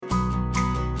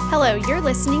Hello, you're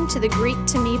listening to the Greek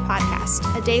to Me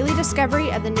podcast, a daily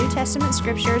discovery of the New Testament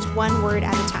scriptures one word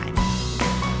at a time.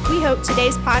 We hope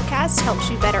today's podcast helps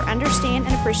you better understand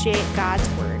and appreciate God's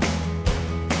word.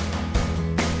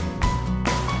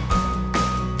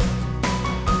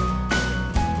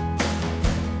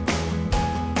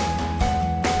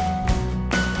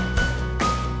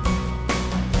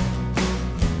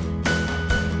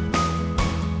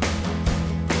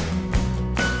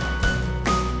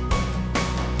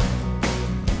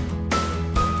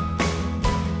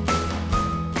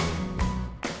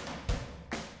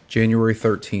 January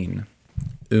 13,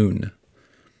 Un.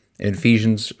 In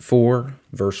Ephesians 4,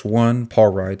 verse 1, Paul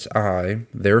writes, I,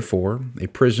 therefore, a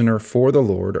prisoner for the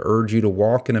Lord, urge you to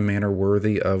walk in a manner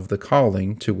worthy of the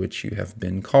calling to which you have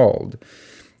been called.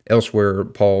 Elsewhere,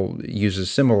 Paul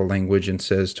uses similar language and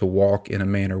says to walk in a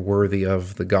manner worthy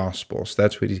of the gospel. So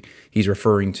that's what he's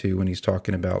referring to when he's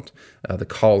talking about the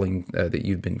calling that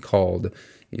you've been called.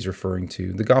 He's referring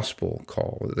to the gospel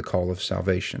call, the call of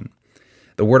salvation.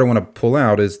 The word I want to pull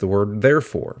out is the word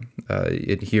therefore.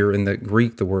 Here in the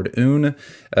Greek, the word un,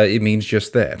 it means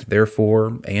just that.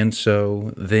 Therefore, and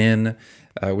so, then,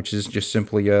 which is just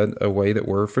simply a way that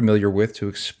we're familiar with to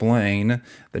explain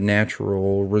the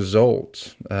natural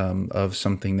result of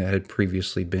something that had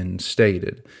previously been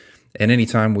stated. And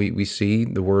anytime we see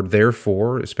the word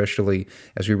therefore, especially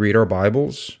as we read our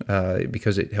Bibles,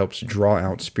 because it helps draw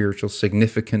out spiritual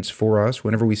significance for us,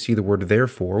 whenever we see the word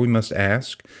therefore, we must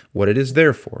ask what it is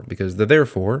there for, because the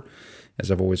therefore, as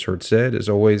I've always heard said, is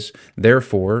always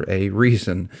therefore a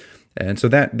reason. And so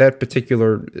that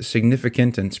particular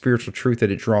significant and spiritual truth that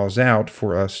it draws out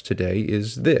for us today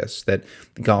is this, that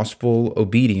gospel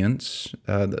obedience,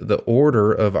 the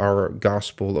order of our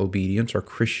gospel obedience, our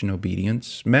Christian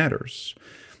obedience, matters.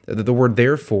 The word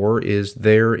therefore is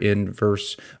there in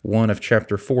verse 1 of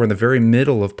chapter 4, in the very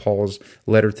middle of Paul's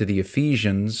letter to the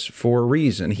Ephesians, for a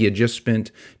reason. He had just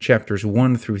spent chapters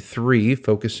 1 through 3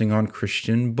 focusing on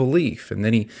Christian belief. And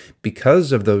then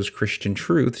because of those Christian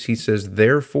truths, he says,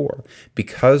 therefore,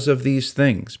 because of these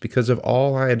things, because of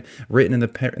all I had written in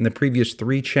the previous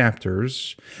 3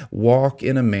 chapters, walk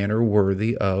in a manner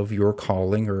worthy of your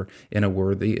calling, or in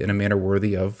a manner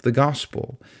worthy of the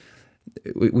gospel.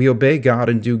 We obey God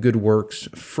and do good works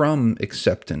from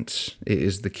acceptance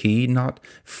is the key, not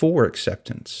for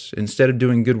acceptance. Instead of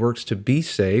doing good works to be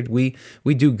saved, we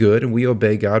do good and we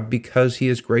obey God because He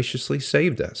has graciously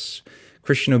saved us.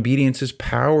 Christian obedience is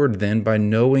powered then by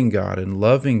knowing God and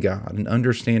loving God and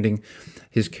understanding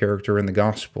His character in the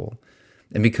gospel.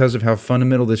 And because of how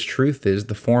fundamental this truth is,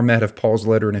 the format of Paul's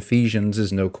letter in Ephesians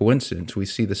is no coincidence. We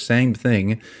see the same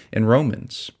thing in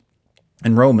Romans.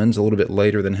 In Romans, a little bit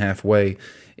later than halfway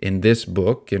in this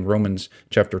book, in Romans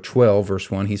chapter 12,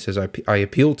 verse 1, he says, I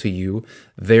appeal to you,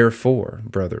 therefore,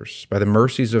 brothers, by the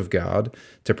mercies of God,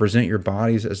 to present your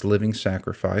bodies as living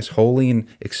sacrifice, holy and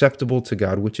acceptable to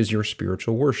God, which is your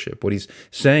spiritual worship. What he's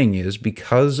saying is,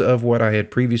 because of what I had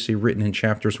previously written in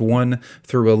chapters 1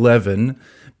 through 11,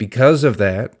 because of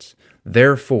that,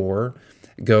 therefore,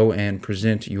 go and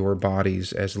present your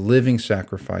bodies as living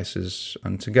sacrifices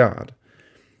unto God.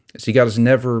 See, God has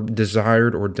never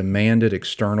desired or demanded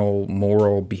external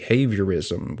moral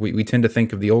behaviorism. We tend to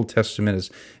think of the Old Testament as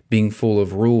being full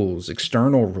of rules,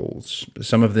 external rules,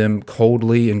 some of them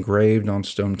coldly engraved on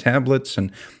stone tablets,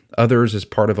 and others as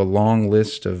part of a long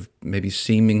list of maybe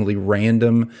seemingly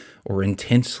random or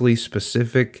intensely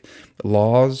specific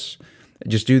laws.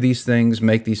 Just do these things,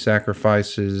 make these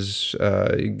sacrifices,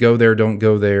 go there, don't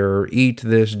go there, eat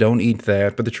this, don't eat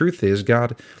that. But the truth is,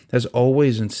 God has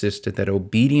always insisted that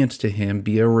obedience to Him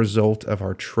be a result of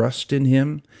our trust in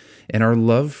Him and our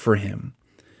love for Him.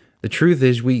 The truth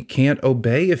is, we can't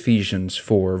obey Ephesians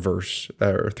 4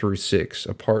 through 6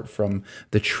 apart from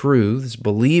the truths,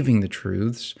 believing the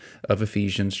truths of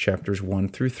Ephesians chapters 1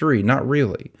 through 3. Not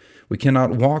really. We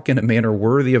cannot walk in a manner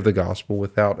worthy of the gospel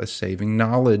without a saving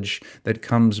knowledge that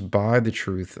comes by the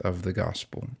truth of the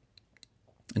gospel.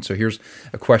 And so here's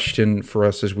a question for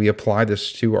us as we apply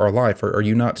this to our life. Are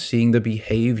you not seeing the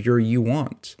behavior you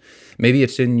want? Maybe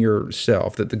it's in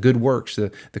yourself, that the good works,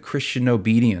 the Christian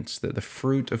obedience, the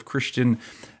fruit of Christian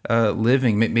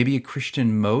living, maybe a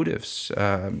Christian motives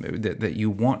that you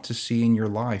want to see in your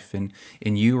life,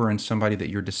 in you or in somebody that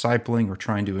you're discipling or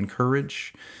trying to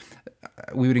encourage.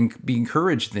 We would be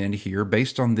encouraged then to hear,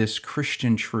 based on this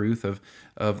Christian truth of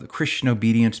the Christian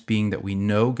obedience being that we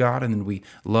know God and then we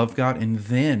love God, and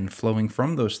then flowing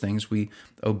from those things we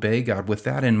obey God. With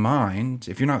that in mind,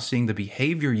 if you're not seeing the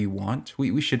behavior you want,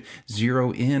 we should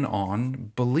zero in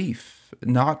on belief,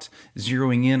 not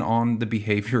zeroing in on the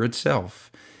behavior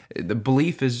itself. The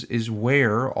belief is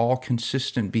where all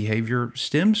consistent behavior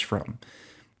stems from.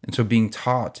 And so being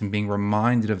taught and being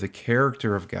reminded of the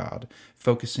character of God,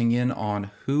 focusing in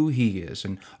on who he is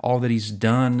and all that he's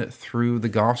done through the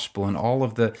gospel and all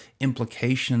of the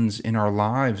implications in our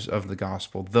lives of the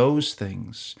gospel, those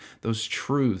things, those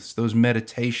truths, those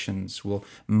meditations will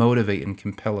motivate and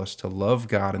compel us to love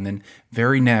God and then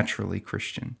very naturally,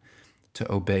 Christian,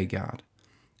 to obey God.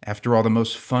 After all, the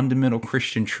most fundamental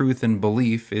Christian truth and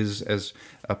belief is, as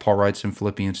Paul writes in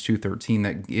Philippians 2:13,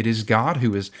 that it is God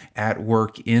who is at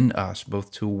work in us,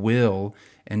 both to will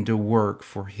and to work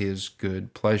for his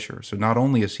good pleasure. So not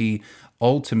only is he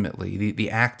ultimately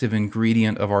the active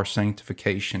ingredient of our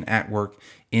sanctification at work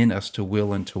in us to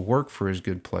will and to work for his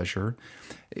good pleasure,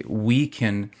 we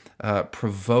can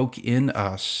provoke in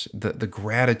us the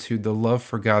gratitude, the love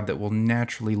for God that will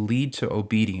naturally lead to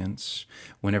obedience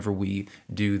whenever we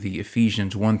do the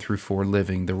Ephesians 1-4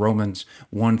 living, the Romans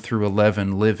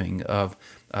 1-11 living of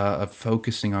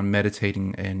focusing on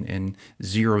meditating and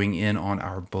zeroing in on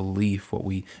our belief, what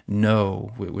we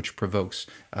know, which provokes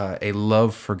a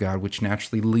love for God, which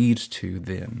naturally leads to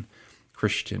then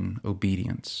Christian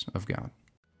obedience of God.